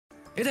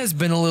It has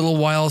been a little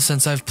while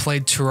since I've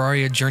played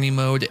Terraria Journey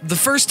mode. The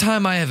first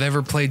time I have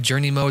ever played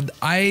Journey mode,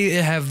 I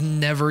have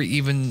never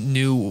even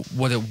knew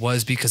what it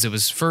was because it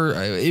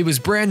was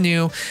brand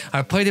new.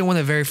 I played it when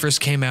it very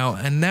first came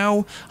out, and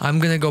now I'm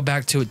gonna go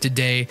back to it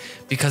today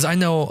because I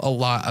know a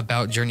lot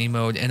about Journey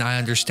mode and I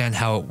understand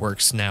how it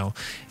works now.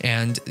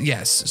 And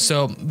yes,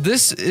 so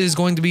this is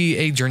going to be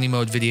a Journey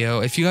mode video.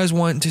 If you guys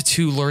want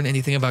to learn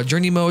anything about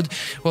Journey mode,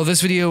 well, this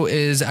video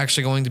is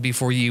actually going to be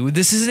for you.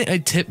 This isn't a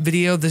tip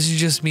video. This is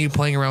just me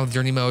playing around with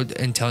Journey mode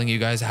and telling you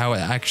guys how it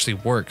actually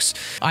works.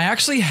 I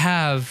actually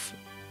have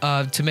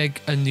to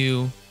make a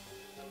new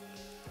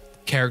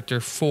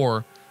character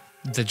for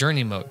the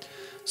Journey mode,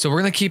 so we're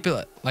gonna keep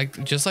it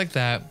just like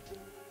that.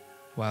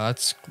 Wow,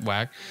 that's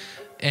whack.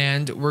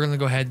 And we're gonna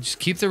go ahead and just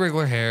keep the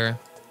regular hair,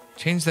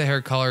 change the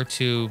hair color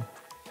to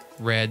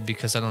red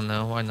because I don't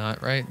know, why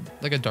not, right?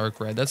 Like a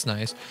dark red, that's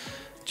nice.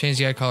 Change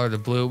the eye color to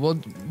blue. Well,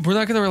 we're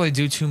not gonna really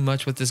do too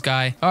much with this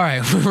guy. All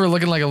right, we're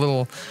looking like a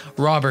little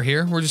robber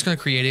here. We're just gonna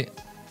create it.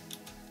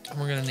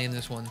 We're gonna name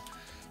this one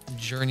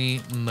Journey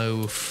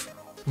Moaf.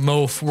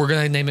 Moaf. We're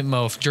gonna name it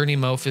Moaf. Journey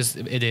Moaf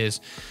is.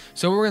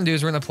 So what we're gonna do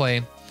is we're gonna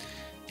play,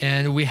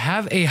 and we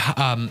have a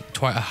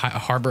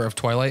Harbor of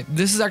Twilight.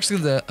 This is actually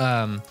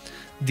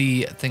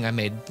the thing I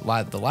made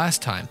the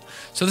last time.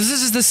 So this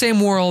is the same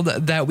world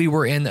that we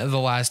were in the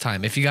last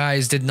time. If you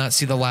guys did not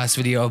see the last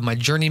video of my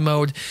Journey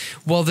mode,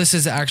 well, this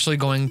is actually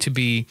going to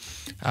be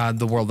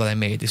the world that I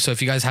made. So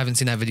if you guys haven't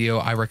seen that video,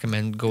 I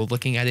recommend go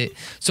looking at it.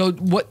 So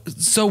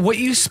what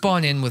you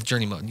spawn in with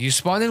Journey mode, you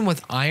spawn in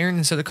with iron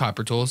instead of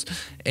copper tools,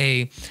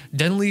 a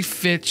deadly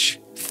finch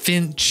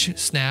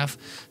snaff,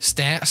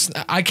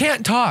 I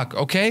can't talk,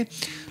 okay?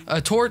 A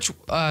torch,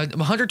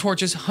 100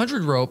 torches,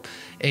 100 rope,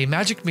 a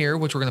magic mirror,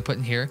 which we're going to put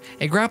in here,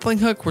 a grappling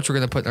hook, which we're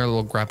going to put in our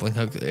little grappling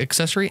hook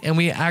accessory, and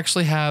we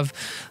actually have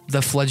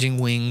the fledging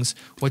wings,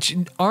 which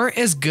aren't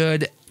as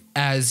good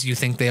as you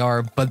think they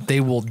are, but they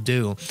will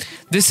do.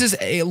 This is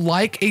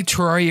like a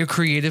Terraria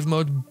creative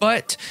mode,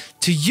 but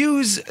to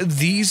use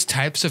these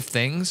types of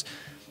things,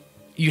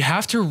 you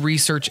have to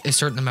research a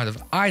certain amount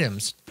of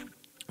items.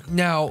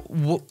 Now,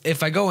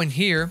 if I go in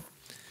here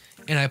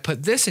and I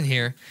put this in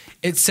here,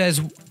 it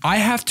says I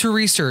have to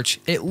research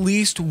at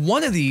least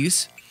one of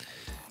these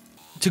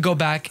to go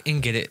back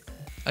and get it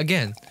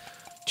again.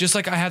 Just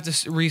like I have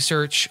to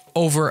research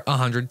over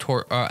 100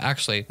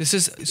 actually, this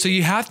is, so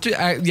you have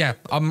to, yeah,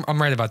 I'm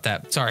right about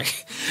that. Sorry.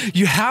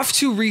 You have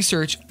to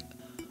research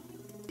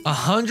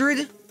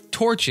 100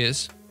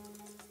 torches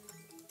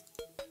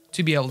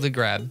to be able to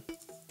grab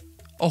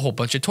a whole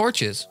bunch of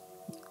torches.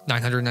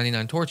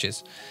 999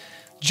 torches.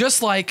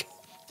 Just like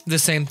the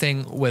same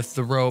thing with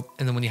the rope,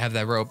 and then when you have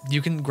that rope,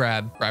 you can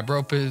grab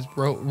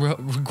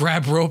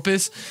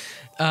ropes.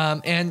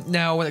 And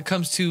now when it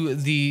comes to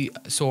the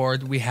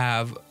sword, we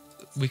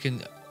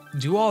can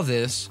do all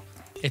this.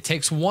 It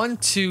takes one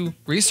to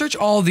research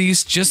all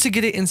these just to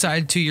get it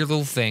inside to your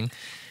little thing,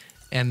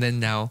 and then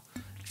now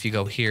if you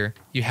go here,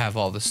 you have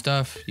all the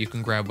stuff. You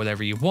can grab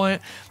whatever you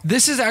want.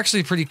 This is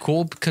actually pretty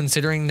cool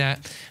considering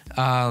that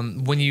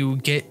when you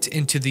get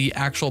into the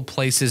actual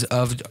places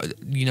of,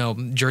 you know,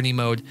 Journey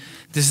mode,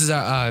 this is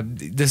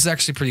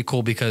actually pretty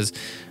cool because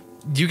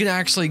you can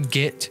actually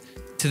get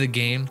to the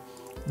game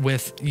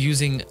with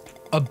using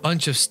a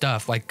bunch of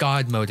stuff like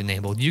God mode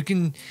enabled. You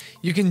can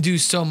do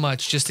so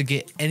much just to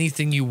get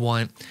anything you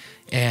want,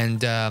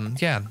 and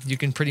yeah, you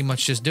can pretty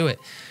much just do it.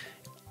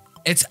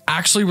 It's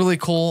actually really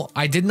cool.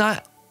 I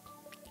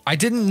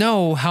didn't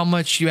know how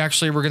much you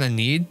actually were going to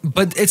need,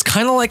 but it's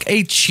kind of like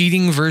a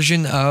cheating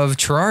version of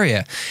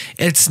Terraria.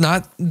 It's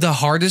not the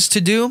hardest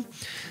to do.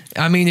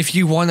 I mean, if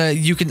you want to,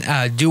 you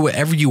can do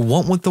whatever you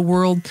want with the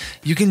world.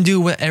 You can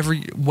do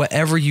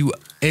whatever you,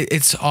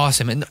 it's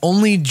awesome. And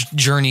only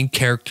Journey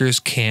characters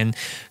can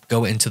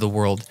go into the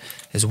world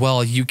as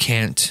well. You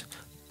can't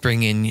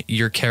bring in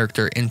your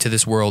character into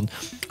this world.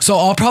 So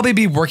I'll probably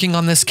be working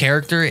on this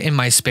character in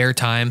my spare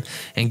time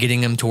and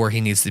getting him to where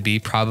he needs to be,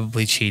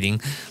 probably cheating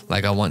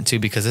like I want to,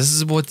 because this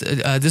is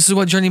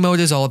what Journey mode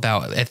is all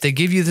about. If they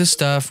give you this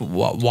stuff,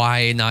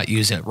 why not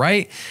use it,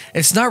 right?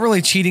 It's not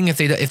really cheating if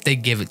they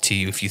give it to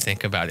you, if you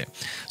think about it.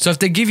 So if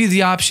they give you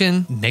the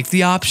option, make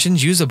the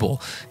options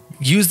usable.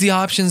 Use the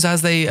options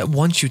as they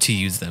want you to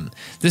use them.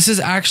 This is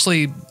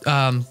actually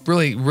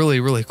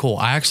really cool.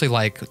 I actually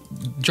like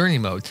Journey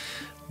mode.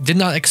 Did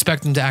not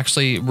expect them to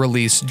actually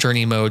release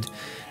Journey mode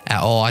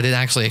at all. I didn't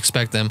actually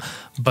expect them,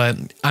 but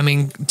I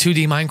mean,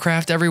 2D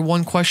Minecraft,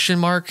 everyone question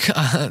mark,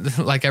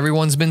 like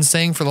everyone's been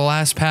saying for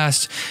the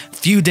past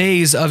few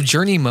days of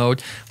Journey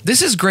mode.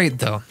 This is great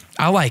though.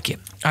 I like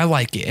it. I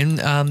like it. And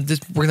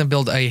we're gonna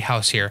build a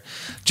house here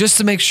just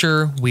to make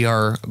sure we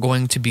are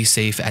going to be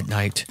safe at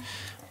night.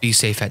 Be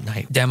safe at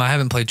night. Damn, I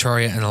haven't played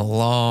Terraria in a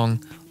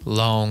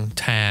long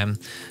time,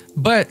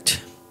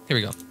 but here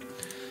we go.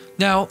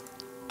 Now,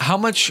 how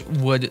much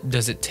wood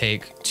does it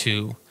take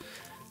to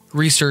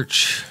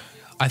research?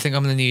 I think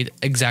I'm gonna need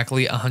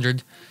exactly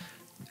 100.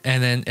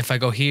 And then if I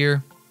go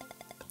here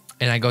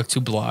and I go to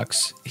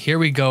blocks, here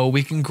we go.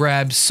 We can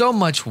grab so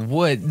much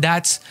wood.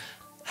 That's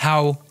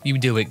how you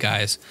do it,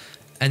 guys.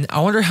 And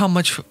I wonder how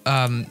much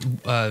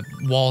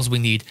walls we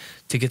need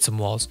to get some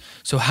walls.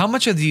 So how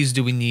much of these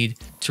do we need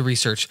to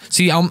research?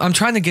 See, I'm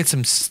trying to get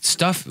some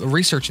stuff,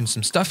 researching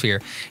some stuff here.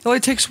 It only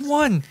takes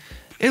one.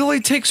 It only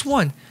takes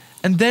one.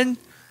 And then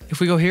if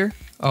we go here,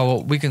 oh,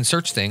 well, we can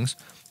search things.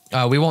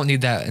 We won't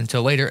need that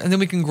until later. And then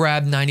we can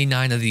grab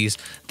 99 of these.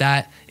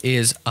 That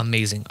is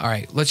amazing. All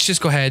right, let's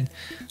just go ahead,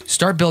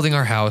 start building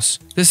our house.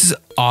 This is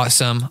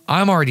awesome.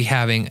 I'm already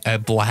having a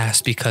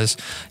blast because,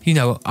 you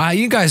know,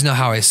 you guys know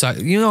how I suck.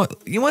 You know,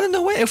 you want to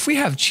know what? If we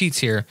have cheats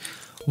here,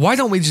 why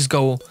don't we just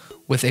go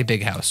with a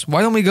big house?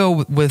 Why don't we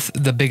go with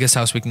the biggest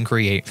house we can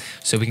create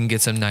so we can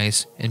get some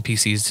nice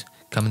NPCs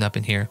coming up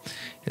in here?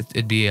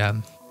 It'd be,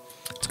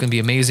 it's going to be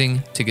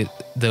amazing to get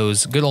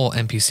those good old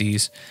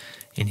NPCs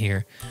in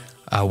here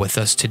with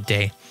us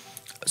today.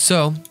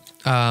 So,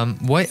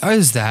 what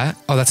is that?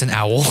 Oh, that's an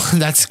owl.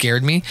 That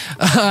scared me.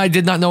 I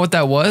did not know what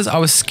that was. I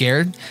was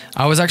scared.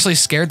 I was actually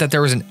scared that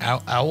there was an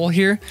owl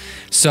here.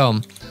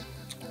 So,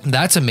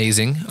 that's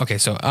amazing. Okay,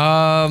 so,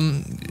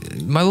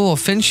 my little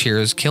finch here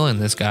is killing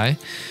this guy.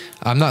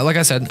 I'm not, like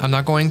I said, I'm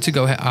not going to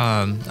go,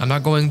 I'm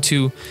not going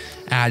to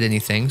add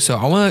anything. So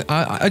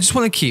I just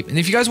want to keep, and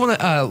if you guys want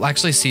to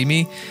actually see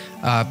me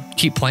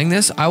keep playing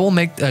this, I will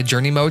make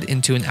journey mode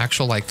into an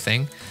actual like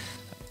thing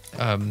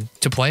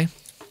to play,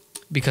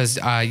 because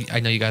I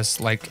know you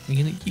guys like,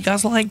 you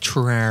guys like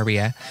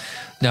Terraria.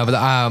 No, but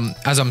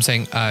as I'm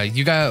saying,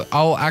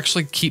 I'll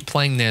actually keep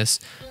playing this.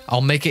 I'll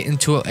make it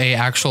into a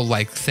actual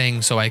like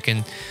thing so I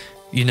can,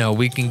 you know,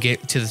 we can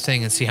get to the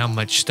thing and see how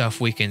much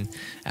stuff we can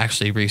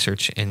actually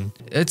research. And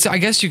it's, I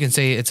guess you can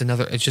say it's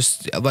another, it's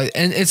just like,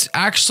 and it's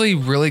actually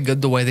really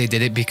good the way they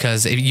did it,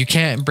 because if you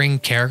can't bring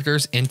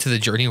characters into the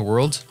Journey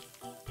world.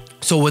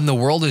 So when the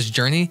world is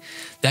Journey,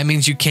 that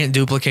means you can't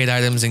duplicate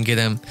items and get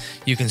them.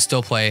 You can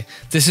still play.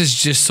 This is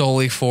just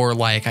solely for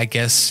like, I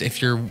guess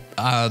if you're,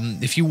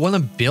 if you want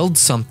to build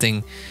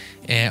something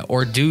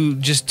or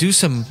do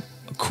some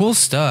cool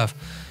stuff,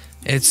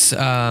 it's,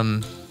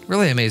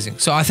 really amazing.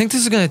 So I think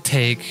this is going to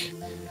take,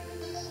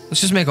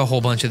 let's just make a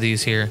whole bunch of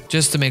these here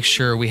just to make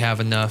sure we have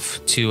enough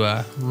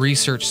to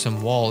research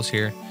some walls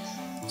here.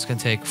 It's going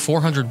to take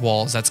 400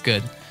 walls. That's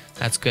good.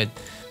 That's good.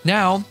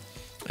 Now,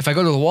 if I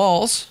go to the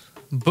walls,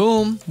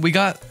 boom, we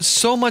got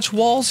so much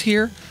walls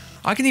here.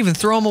 I can even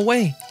throw them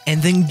away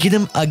and then get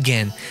them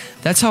again.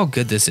 That's how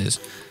good this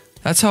is.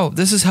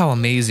 This is how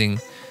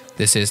amazing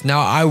this is. Now,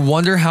 I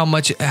wonder how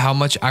much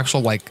actual,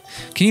 like,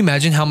 can you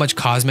imagine how much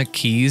cosmic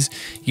keys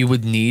you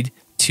would need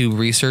to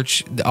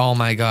research? Oh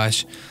my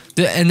gosh.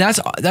 And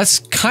that's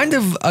kind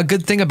of a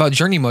good thing about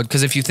journey mode,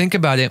 because if you think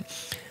about it,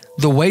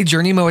 the way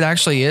journey mode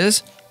actually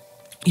is,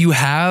 you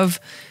have,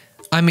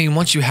 I mean,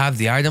 once you have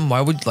the item,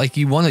 why would, like,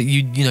 you want to,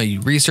 you know, you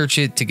research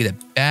it to get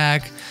it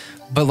back.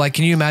 But like,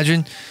 can you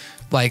imagine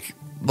like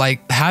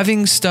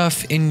having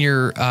stuff in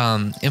your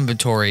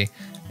inventory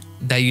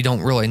that you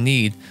don't really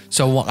need?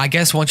 So I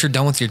guess once you're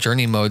done with your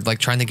journey mode, like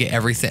trying to get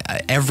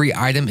every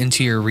item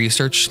into your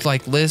research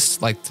like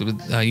list, like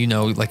you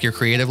know, like your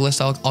creative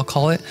list, I'll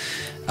call it.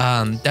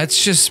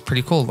 That's just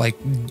pretty cool. Like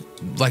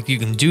you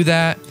can do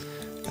that.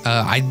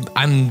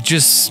 I'm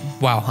just,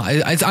 wow.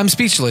 I'm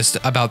speechless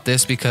about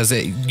this, because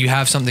you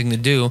have something to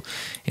do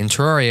in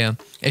Terraria.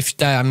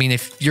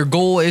 If your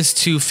goal is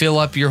to fill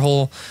up your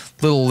whole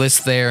little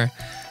list there,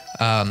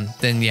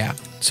 then yeah.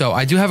 So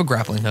I do have a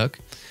grappling hook.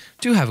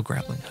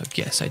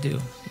 Yes, I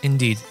do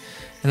indeed.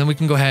 And then we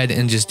can go ahead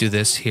and just do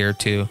this here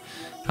too.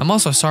 I'm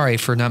also sorry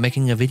for not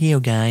making a video,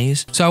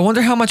 guys. So I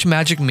wonder how much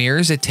magic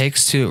mirrors it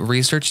takes to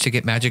research to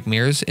get magic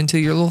mirrors into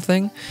your little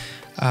thing.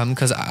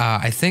 Because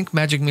I think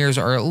magic mirrors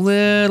are a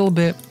little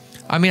bit,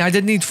 I mean, I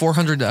did need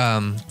 400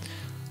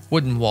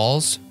 wooden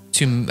walls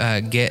to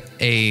get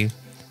the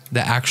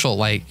actual,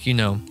 like, you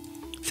know,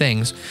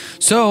 things.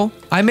 So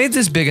I made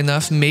this big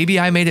enough. Maybe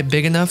I made it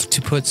big enough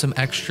to put some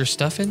extra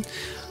stuff in.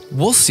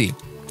 We'll see.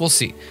 We'll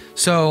see.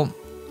 So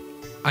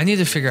I need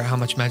to figure out how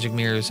much magic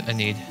mirrors I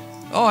need.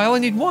 Oh, I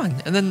only need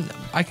one. And then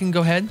I can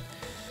go ahead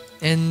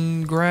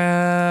and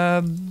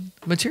grab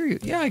material.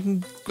 Yeah, I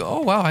can.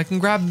 Oh, wow. I can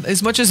grab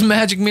as much as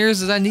magic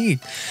mirrors as I need.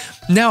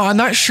 Now, I'm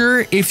not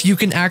sure if you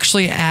can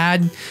actually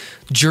add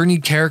journey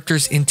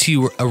characters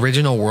into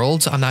original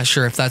worlds. I'm not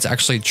sure if that's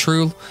actually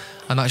true.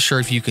 I'm not sure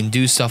if you can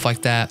do stuff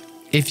like that.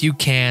 If you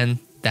can,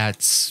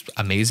 that's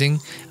amazing.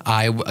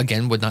 I,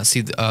 again, would not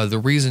see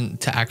the reason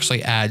to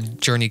actually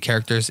add journey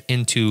characters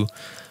into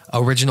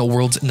original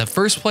worlds in the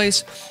first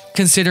place,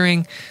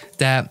 considering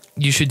that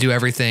you should do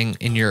everything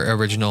in your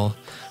original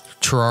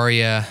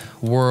Terraria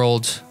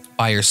world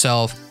by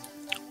yourself.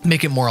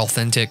 Make it more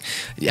authentic.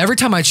 Every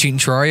time I cheat in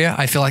Terraria,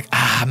 I feel like,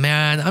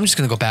 man, I'm just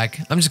gonna go back.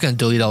 I'm just gonna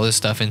delete all this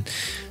stuff and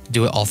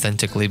do it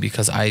authentically,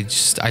 because I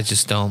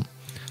just don't.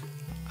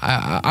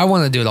 I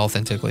want to do it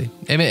authentically.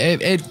 I mean,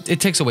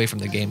 it takes away from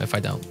the game if I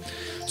don't.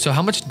 So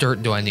how much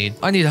dirt do I need?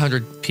 I need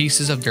 100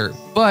 pieces of dirt,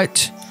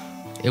 but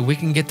we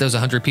can get those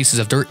 100 pieces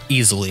of dirt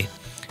easily.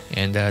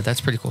 And that's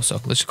pretty cool. So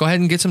let's go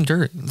ahead and get some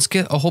dirt. Let's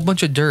get a whole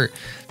bunch of dirt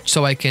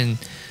so I can,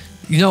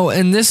 You know,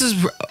 and this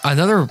is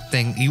another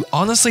thing. You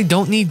honestly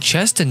don't need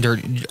chest in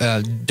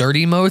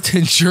dirty mode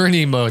and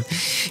journey mode.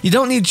 You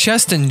don't need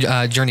chest in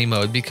journey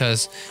mode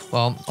because,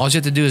 well, all you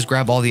have to do is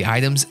grab all the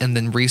items and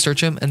then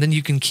research them, and then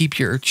you can keep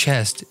your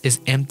chest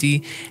as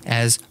empty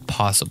as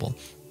possible.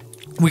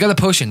 We got a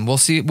potion. We'll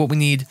see what we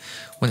need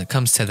when it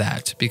comes to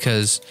that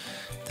because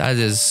that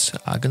is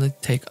going to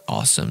take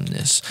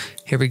awesomeness.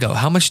 Here we go.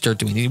 How much dirt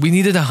do we need? We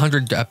needed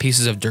 100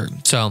 pieces of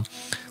dirt. So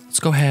let's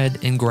go ahead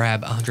and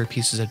grab 100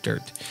 pieces of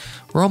dirt.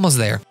 We're almost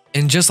there.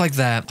 And just like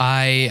that,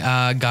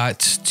 I got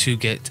to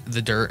get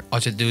the dirt. All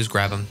you have to do is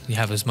grab them. You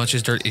have as much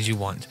as dirt as you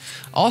want.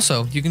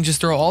 Also, you can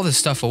just throw all this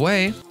stuff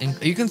away, and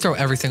you can throw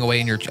everything away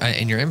in your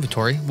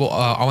inventory. Well,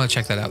 I want to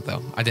check that out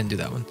though. I didn't do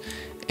that one.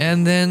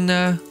 And then,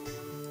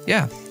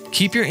 yeah,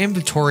 keep your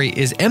inventory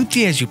as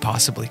empty as you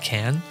possibly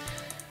can.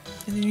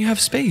 And then you have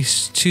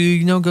space to,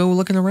 you know, go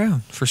looking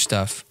around for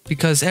stuff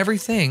because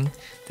everything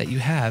that you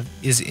have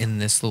is in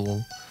this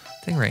little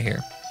thing right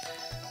here,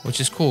 which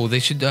is cool. They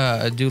should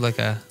do like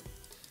a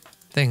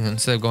thing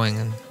instead of going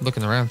and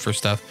looking around for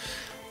stuff.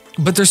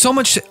 But there's so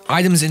much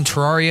items in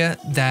Terraria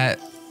that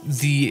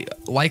the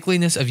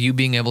likeliness of you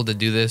being able to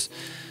do this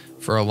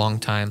for a long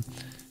time.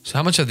 So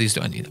how much of these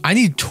do I need? I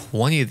need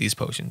 20 of these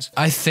potions.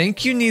 I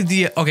think you need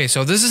the... Okay,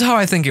 so this is how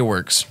I think it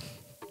works.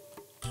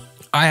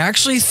 I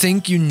actually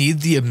think you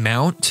need the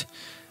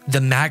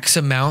max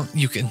amount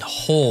you can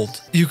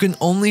hold. You can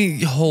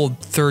only hold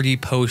 30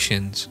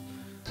 potions.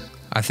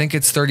 I think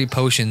it's 30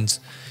 potions.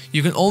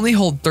 You can only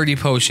hold 30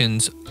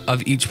 potions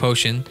of each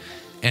potion,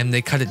 and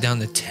they cut it down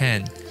to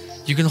 10.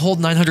 You can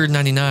hold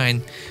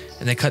 999,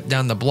 and they cut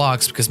down the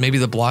blocks because maybe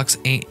the blocks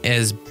ain't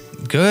as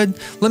good.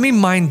 Let me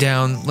mine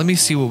down. Let me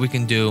see what we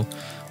can do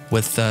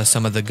with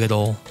some of the good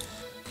old,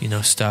 you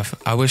know, stuff.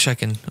 I wish I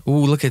can...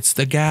 Ooh, look, it's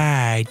the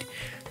guide.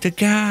 The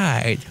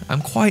guide.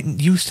 I'm quite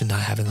used to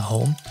not having a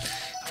home.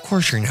 Of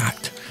course you're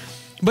not.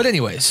 But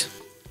anyways,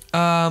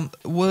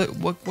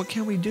 what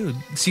can we do?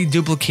 See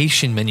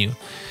duplication menu.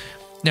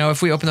 Now,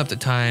 if we open up the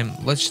time,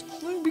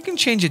 we can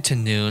change it to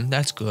noon.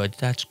 That's good.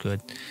 That's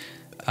good.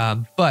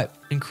 But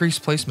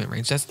increased placement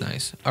range. That's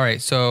nice. All right.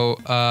 So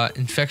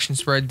infection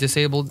spread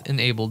disabled,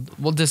 enabled.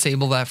 We'll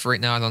disable that for right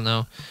now. I don't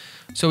know.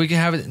 So we can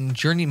have it in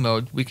journey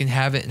mode. We can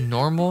have it in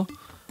normal,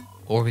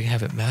 or we can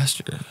have it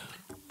master.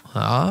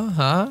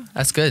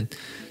 That's good.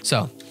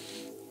 So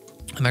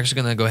I'm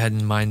actually gonna go ahead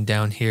and mine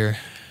down here.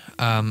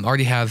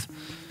 Already have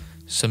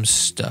some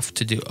stuff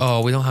to do.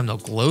 Oh, we don't have no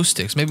glow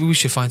sticks. Maybe we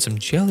should find some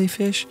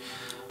jellyfish.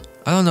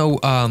 I don't know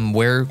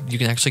where you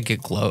can actually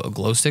get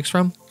glow sticks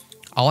from.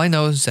 All I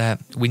know is that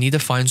we need to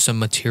find some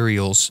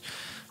materials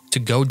to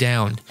go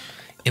down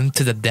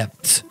into the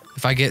depths.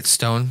 If I get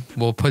stone,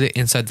 we'll put it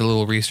inside the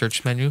little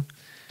research menu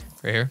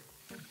right here.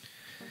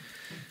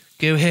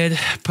 Go ahead,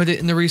 put it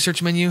in the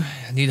research menu.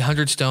 I need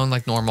 100 stone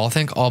like normal. I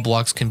think all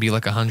blocks can be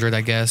like 100,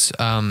 I guess.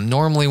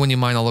 Normally when you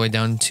mine all the way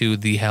down to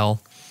the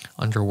hell,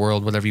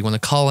 underworld, whatever you want to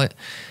call it,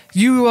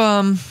 you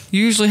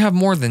usually have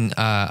more than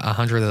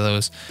 100 of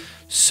those.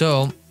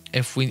 So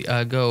if we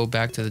go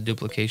back to the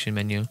duplication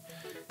menu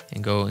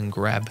and go and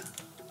grab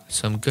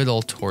some good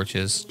old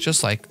torches,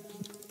 just like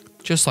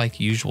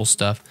usual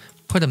stuff,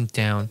 put them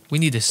down. We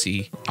need to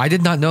see. I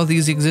did not know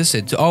these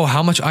existed. Oh,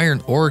 how much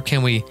iron ore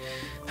can we...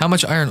 How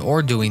much iron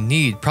ore do we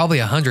need? Probably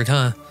 100,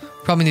 huh?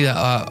 Probably need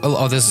a...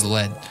 oh, this is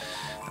lead.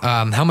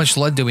 How much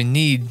lead do we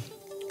need?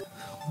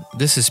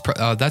 This is...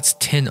 that's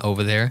tin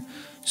over there.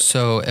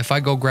 So if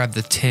I go grab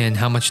the tin,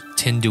 how much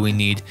tin do we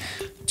need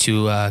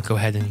to go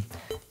ahead and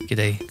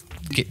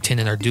get tin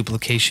in our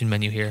duplication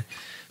menu here?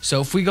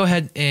 So if we go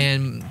ahead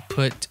and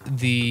put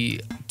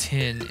the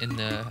tin in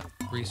the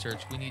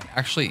research, we need...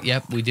 Actually,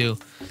 yep, we do.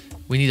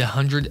 We need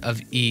 100 of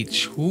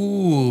each.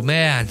 Ooh,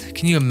 man.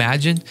 Can you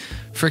imagine?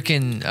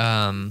 Freaking,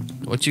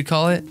 what you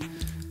call it?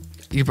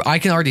 I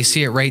can already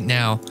see it right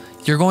now.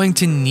 You're going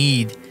to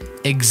need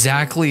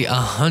exactly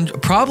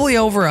 100, probably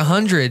over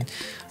 100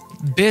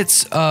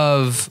 bits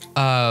of,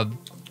 can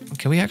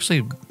we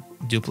actually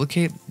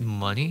duplicate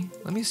money?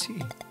 Let me see.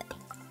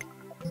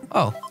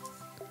 Oh,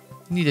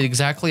 you need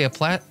exactly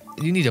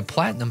you need a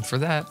platinum for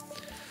that.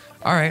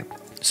 All right.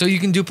 So you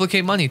can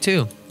duplicate money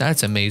too.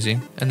 That's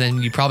amazing. And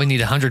then you probably need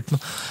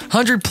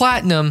 100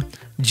 platinum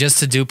just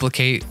to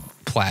duplicate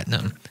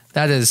platinum.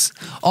 That is,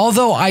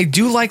 although I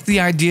do like the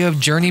idea of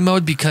journey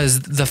mode because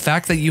the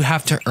fact that you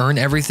have to earn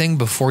everything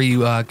before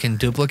you can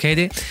duplicate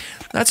it,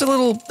 that's a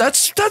little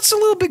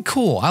bit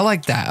cool. I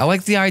like that. I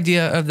like the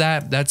idea of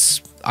that.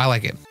 I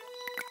like it.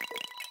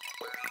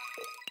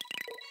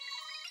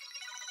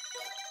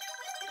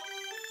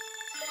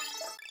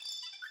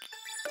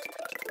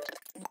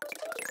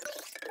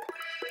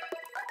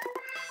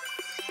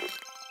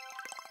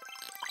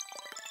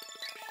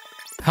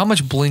 How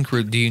much blink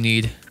root do you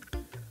need?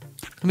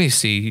 Let me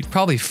see.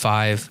 Probably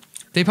 5.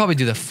 They probably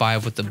do the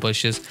 5 with the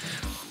bushes.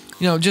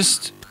 You know,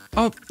 just...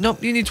 Oh,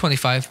 nope. You need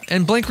 25.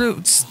 And blink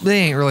roots,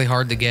 they ain't really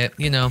hard to get,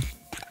 you know.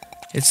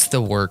 It's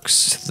the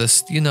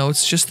works. You know,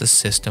 it's just the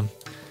system.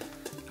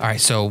 All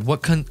right, so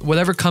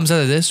whatever comes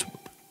out of this...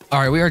 All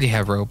right, we already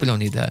have rope. We don't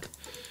need that.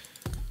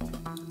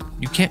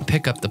 You can't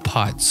pick up the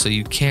pots, so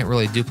you can't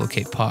really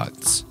duplicate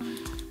pots.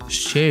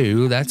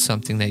 So that's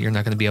something that you're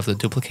not going to be able to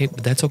duplicate,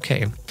 but that's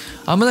okay.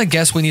 I'm going to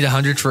guess we need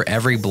 100 for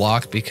every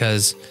block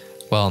because,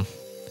 well,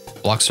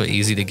 blocks are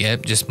easy to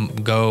get. Just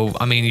go,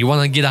 I mean, you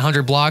want to get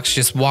 100 blocks,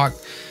 just walk,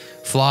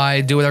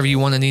 fly, do whatever you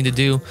want to need to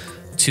do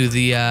to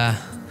the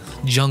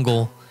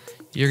jungle.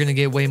 You're going to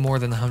get way more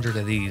than 100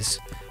 of these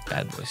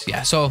bad boys.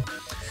 Yeah, so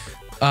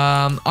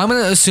I'm going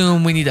to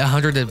assume we need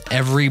 100 of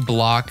every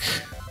block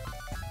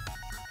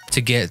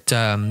to get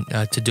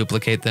to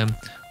duplicate them.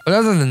 But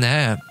other than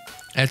that,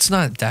 it's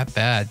not that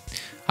bad.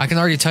 I can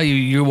already tell you,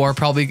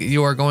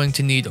 you are going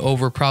to need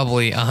over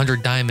probably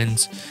 100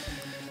 diamonds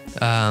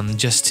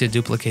just to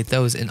duplicate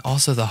those. And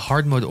also the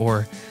hard mode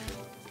ore.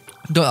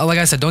 Like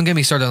I said, don't get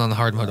me started on the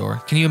hard mode ore.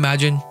 Can you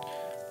imagine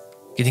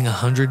getting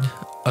 100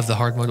 of the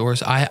hard mode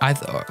ores?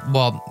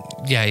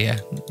 Well, yeah,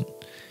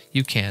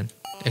 you can.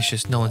 It's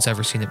just no one's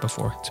ever seen it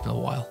before. It's been a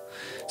while.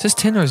 Is this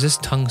tin or is this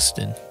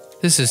tungsten?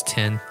 This is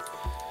tin.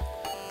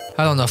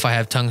 I don't know if I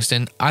have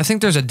tungsten. I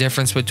think there's a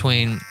difference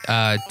between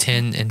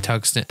tin and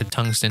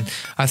tungsten.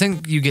 I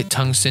think you get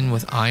tungsten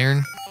with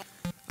iron.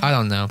 I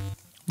don't know.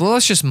 Well,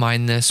 let's just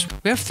mine this.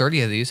 We have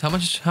 30 of these. How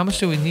much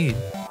do we need?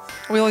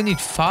 We only need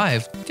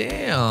 5.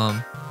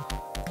 Damn.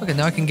 Okay,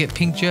 now I can get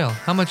pink gel.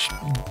 How much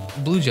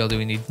blue gel do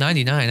we need?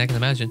 99, I can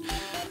imagine.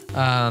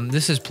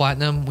 This is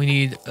platinum. We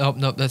need, oh,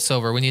 nope, that's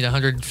silver. We need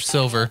 100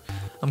 silver.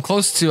 I'm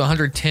close to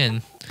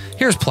 110.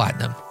 Here's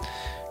platinum.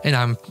 And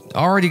I'm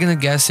already going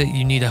to guess that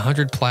you need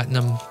 100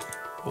 platinum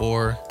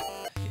or...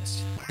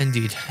 Yes,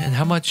 indeed. And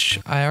how much?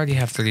 I already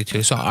have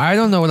 32. So I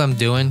don't know what I'm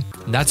doing.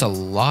 That's a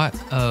lot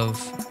of...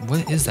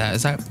 What is that?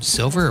 Is that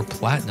silver or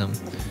platinum?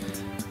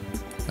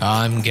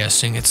 I'm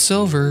guessing it's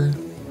silver.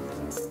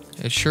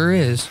 It sure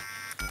is.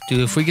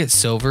 Dude, if we get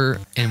silver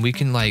and we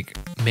can like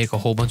make a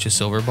whole bunch of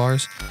silver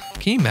bars,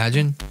 can you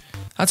imagine?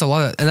 That's a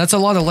lot of... And that's a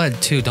lot of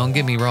lead too. Don't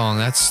get me wrong.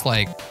 That's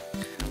like...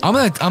 I'm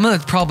gonna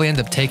probably end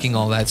up taking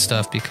all that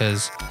stuff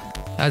because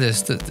that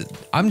is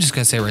I'm just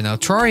gonna say right now,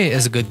 Terraria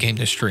is a good game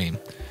to stream.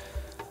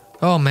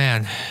 Oh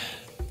man.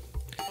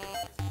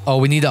 Oh,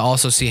 we need to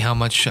also see how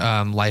much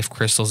life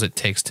crystals it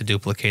takes to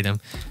duplicate them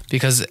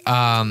because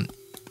I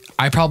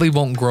probably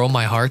won't grow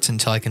my hearts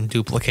until I can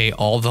duplicate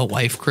all the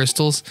life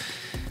crystals.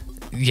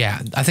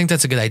 Yeah, I think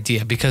that's a good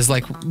idea because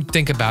like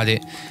think about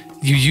it.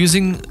 You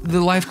using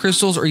the life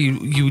crystals or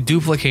you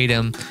duplicate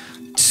them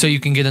so you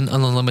can get an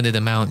unlimited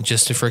amount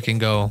just to freaking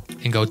go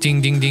and go ding,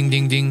 ding, ding,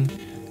 ding, ding.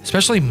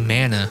 Especially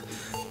mana.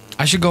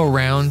 I should go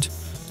around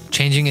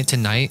changing it to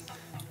night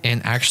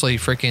and actually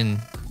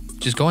freaking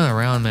just going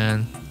around,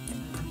 man.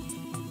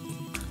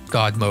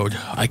 God mode.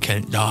 I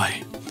can't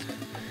die.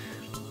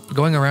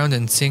 Going around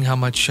and seeing how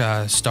much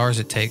stars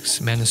it takes,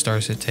 mana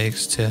stars it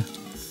takes to...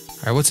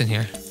 Alright, what's in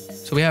here?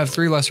 So we have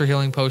 3 lesser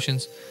healing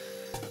potions.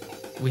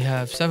 We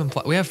have 7...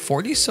 We have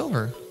 40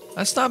 silver.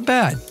 That's not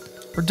bad.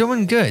 We're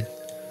doing good.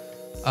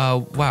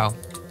 Wow.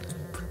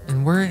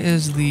 And where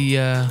is the,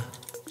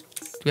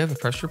 do we have a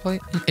pressure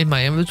plate in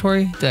my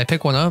inventory? Did I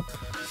pick one up?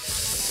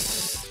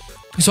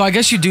 So I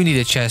guess you do need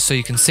a chest so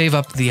you can save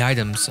up the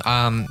items.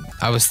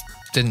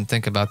 Didn't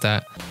think about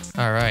that.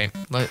 All right,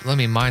 let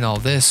me mine all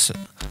this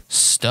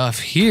stuff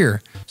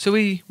here. So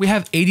we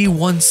have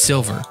 81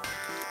 silver.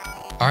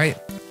 All right,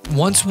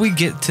 once we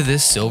get to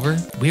this silver,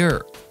 we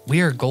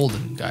are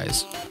golden,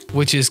 guys,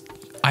 which is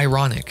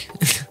ironic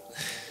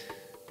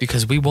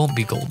because we won't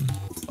be golden.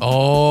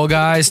 Oh,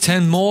 guys,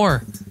 10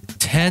 more.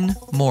 10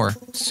 more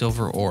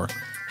silver ore.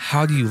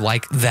 How do you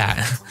like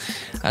that?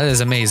 That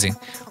is amazing.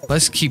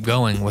 Let's keep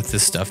going with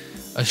this stuff.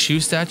 A shoe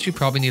statue,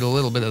 probably need a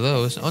little bit of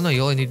those. Oh, no,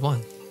 you only need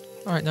 1.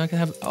 All right, now I can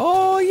have...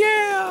 Oh,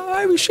 yeah,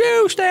 I have a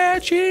shoe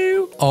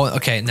statue. Oh,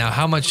 okay, now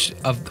how much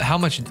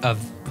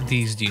of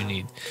these do you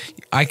need?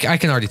 I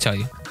can already tell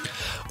you.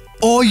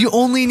 Oh, you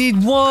only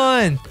need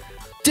 1.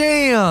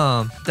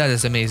 Damn, that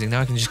is amazing.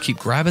 Now I can just keep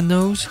grabbing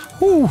those.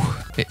 Whew.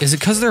 Is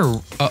it because they're...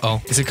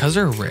 Uh-oh. Is it because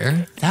they're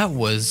rare? That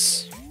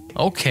was...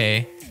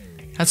 Okay.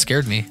 That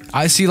scared me.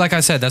 I see, like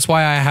I said, that's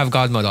why I have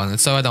God mode on it,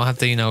 so I don't have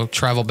to, you know,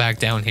 travel back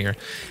down here.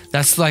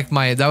 That's like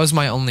that was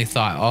my only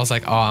thought. I was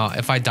like, oh,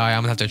 if I die,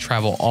 I'm gonna have to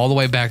travel all the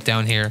way back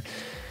down here.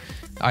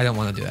 I don't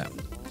want to do that.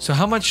 So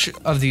how much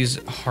of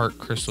these heart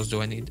crystals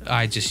do I need?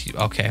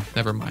 Okay,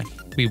 never mind.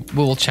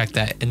 We'll check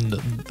that in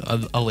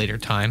a later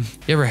time.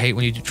 You ever hate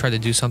when you try to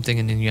do something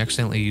and then you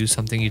accidentally use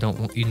something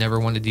you never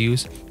wanted to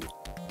use?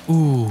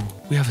 Ooh,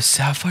 we have a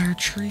sapphire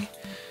tree?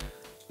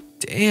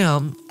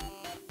 Damn.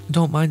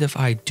 Don't mind if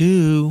I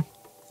do.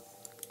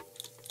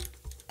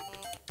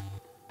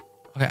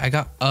 Okay, I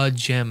got a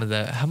gem of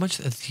that. How much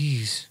of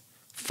these?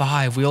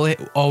 5.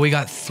 We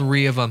got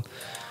 3 of them.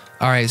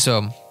 All right,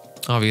 so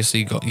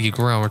obviously you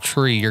grow a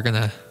tree, you're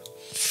gonna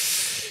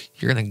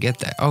get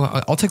that.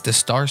 Oh, I'll take the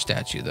star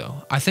statue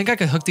though. I think I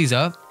could hook these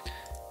up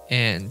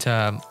and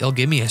it'll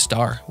give me a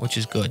star, which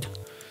is good.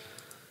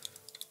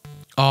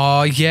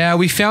 Oh yeah,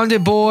 we found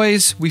it,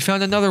 boys. We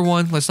found another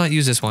one. Let's not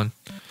use this one.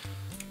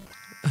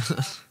 All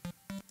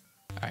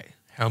right,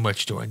 how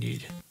much do I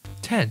need?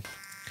 10.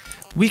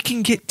 We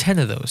can get 10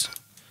 of those.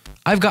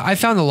 I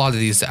found a lot of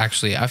these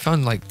actually. I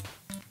found like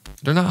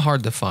they're not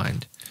hard to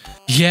find.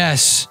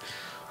 Yes.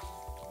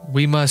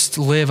 We must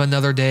live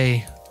another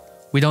day.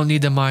 We don't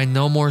need to mine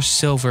no more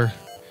silver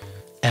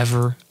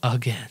ever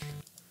again.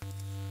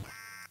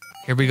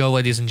 Here we go,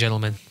 ladies and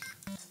gentlemen.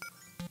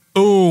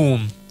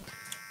 Boom.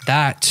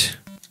 That,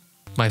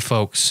 my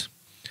folks,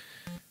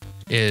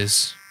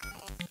 is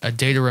a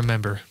day to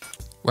remember.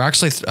 We're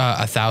actually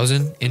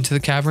 1,000 into the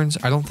caverns.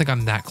 I don't think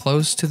I'm that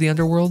close to the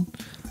underworld,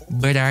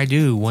 but I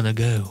do want to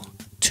go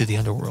to the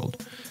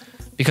underworld.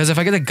 Because if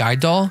I get a guide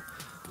doll,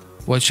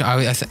 which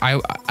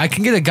I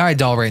can get a guide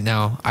doll right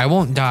now, I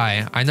won't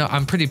die. I know,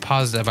 I'm pretty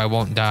positive I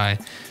won't die.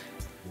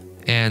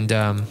 And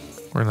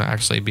we're gonna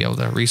actually be able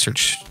to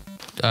research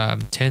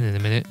 10 in a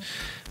minute.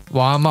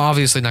 Well, I'm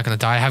obviously not gonna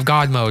die. I have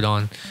God mode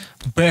on,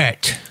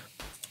 but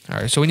all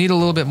right. So we need a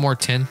little bit more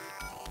tin,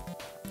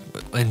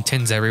 and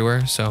tin's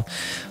everywhere. So,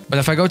 but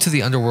if I go to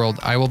the underworld,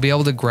 I will be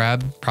able to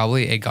grab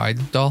probably a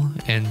guide doll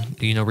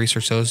and, you know,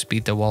 research those,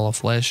 beat the wall of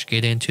flesh,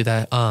 get into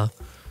that.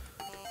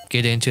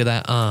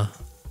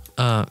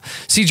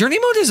 See, Journey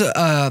mode is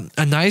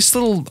a nice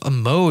little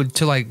mode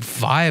to like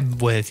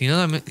vibe with. You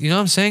know what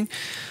I'm saying?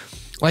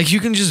 Like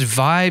you can just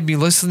vibe, you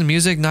listen to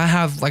music, not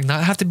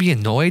have to be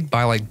annoyed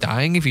by like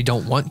dying if you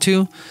don't want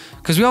to,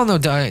 because we all know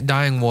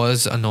dying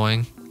was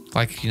annoying.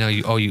 Like, you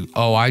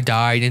know, I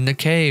died in the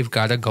cave,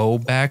 gotta go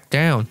back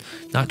down.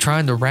 Not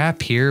trying to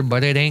rap here,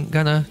 but it ain't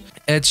gonna.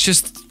 It's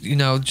just, you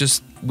know,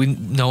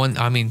 no one.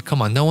 I mean,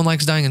 come on, no one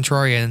likes dying in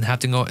Terraria and have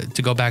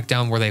to go back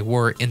down where they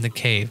were in the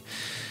cave.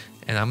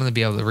 And I'm gonna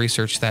be able to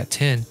research that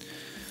tin.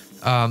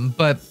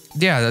 But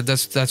yeah,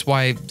 that's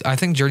why I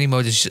think Journey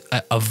mode is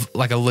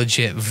like a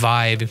legit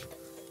vibe.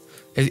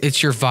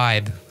 It's your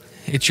vibe.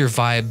 It's your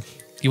vibe.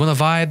 You want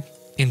a vibe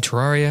in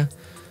Terraria?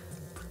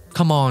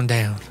 Come on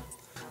down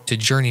to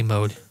Journey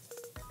mode.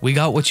 We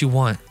got what you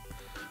want.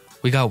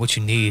 We got what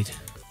you need.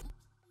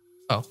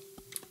 Oh,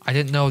 I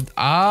didn't know.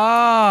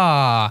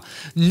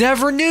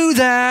 Never knew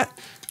that.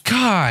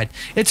 God,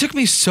 it took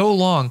me so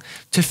long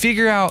to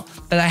figure out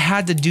that I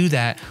had to do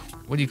that.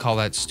 What do you call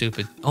that?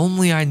 Stupid.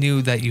 Only I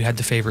knew that you had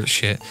to favorite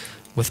shit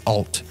with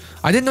Alt.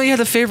 I didn't know you had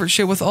to favorite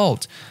shit with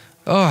Alt.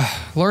 I'm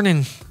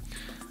learning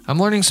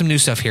some new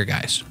stuff here,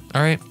 guys.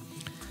 All right.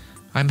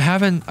 I'm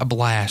having a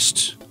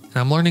blast and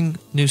I'm learning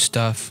new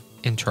stuff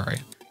in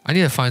Terraria. I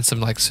need to find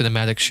some like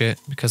cinematic shit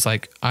because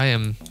like I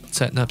am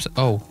setting up.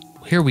 Oh,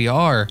 here we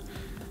are.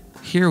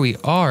 Here we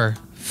are,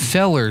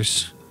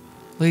 fellers,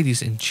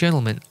 ladies and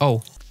gentlemen.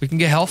 Oh, we can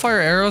get Hellfire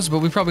arrows, but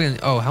we probably,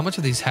 how much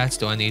of these hats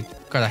do I need?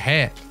 Got a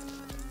hat.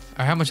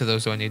 Or how much of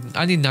those do I need?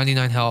 I need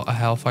 99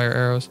 Hellfire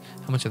arrows.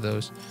 How much of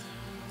those?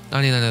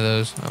 99 of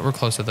those. We're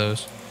close to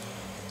those.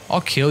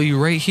 I'll kill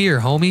you right here,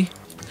 homie.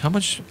 How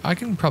much? I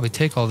can probably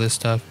take all this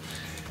stuff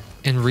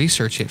and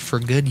research it for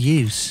good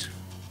use.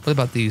 What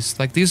about these?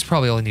 Like, these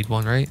probably only need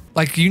one, right?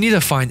 Like, you need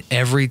to find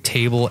every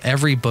table,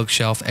 every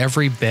bookshelf,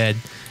 every bed,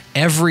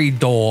 every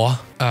door,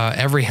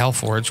 every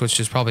Hellforge, which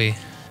is probably,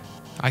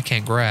 I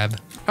can't grab.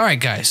 All right,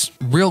 guys,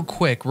 real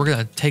quick, we're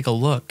going to take a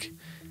look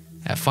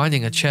at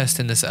finding a chest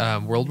in this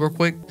world real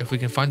quick. If we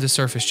can find the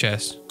surface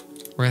chest,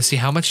 we're gonna see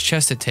how much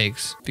chest it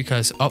takes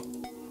because,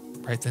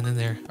 right then and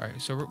there. All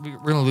right, so we're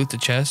gonna loot the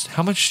chest.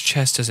 How much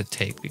chest does it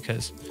take?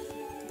 Because,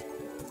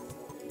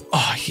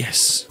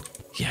 yes,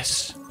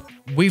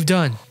 we've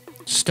done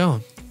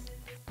stone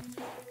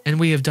and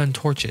we have done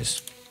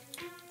torches.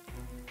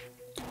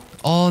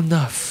 All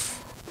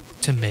enough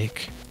to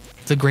make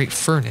the great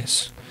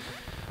furnace.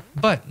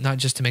 But not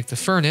just to make the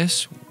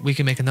furnace, we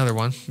can make another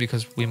one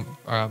because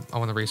I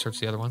want to research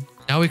the other one.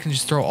 Now we can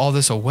just throw all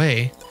this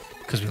away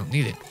because we don't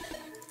need it.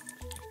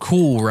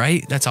 Cool,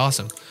 right? That's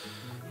awesome.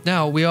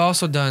 Now we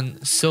also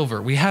done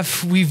silver.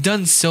 We've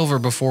done silver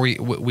before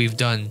we've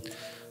done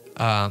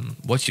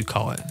what you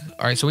call it.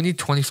 All right, so we need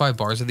 25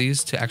 bars of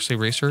these to actually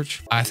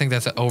research. I think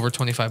that's over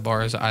 25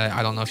 bars.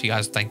 I don't know if you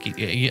guys think.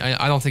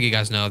 I don't think you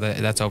guys know that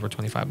that's over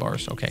 25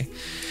 bars. Okay.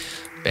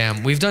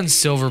 Bam. We've done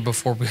silver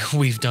before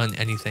we've done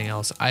anything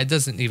else. It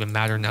doesn't even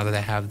matter now that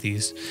I have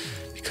these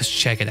because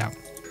check it out.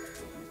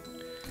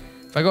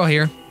 If I go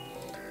here,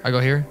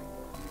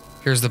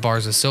 here's the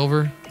bars of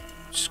silver.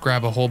 Just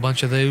grab a whole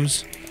bunch of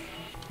those,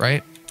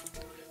 right?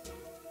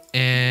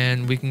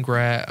 And we can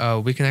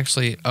grab, we can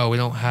actually, we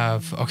don't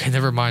have, okay,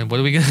 never mind. What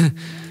are we gonna,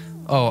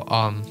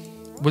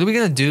 what are we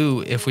gonna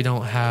do if we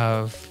don't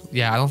have,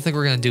 I don't think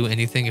we're gonna do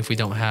anything if we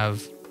don't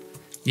have,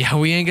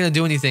 we ain't gonna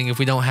do anything if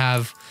we don't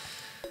have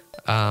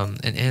an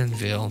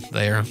anvil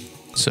there.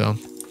 So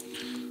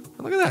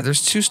look at that,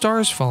 there's 2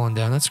 stars falling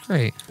down. That's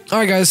great. All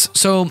right, guys,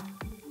 so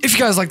if you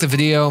guys like the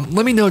video,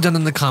 let me know down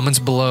in the comments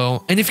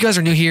below. And if you guys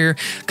are new here,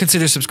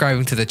 consider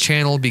subscribing to the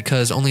channel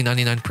because only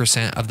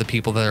 99% of the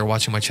people that are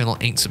watching my channel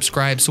ain't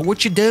subscribed. So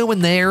what you doing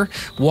there?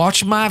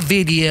 Watch my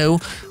video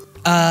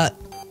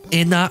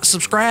and not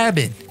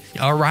subscribing.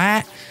 All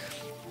right?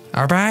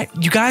 All right?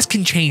 You guys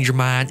can change your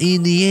mind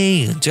in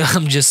the end.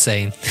 I'm just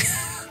saying.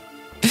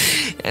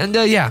 And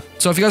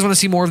so if you guys want to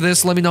see more of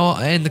this, let me know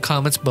in the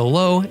comments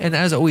below. And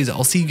as always,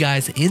 I'll see you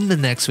guys in the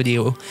next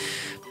video.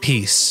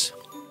 Peace.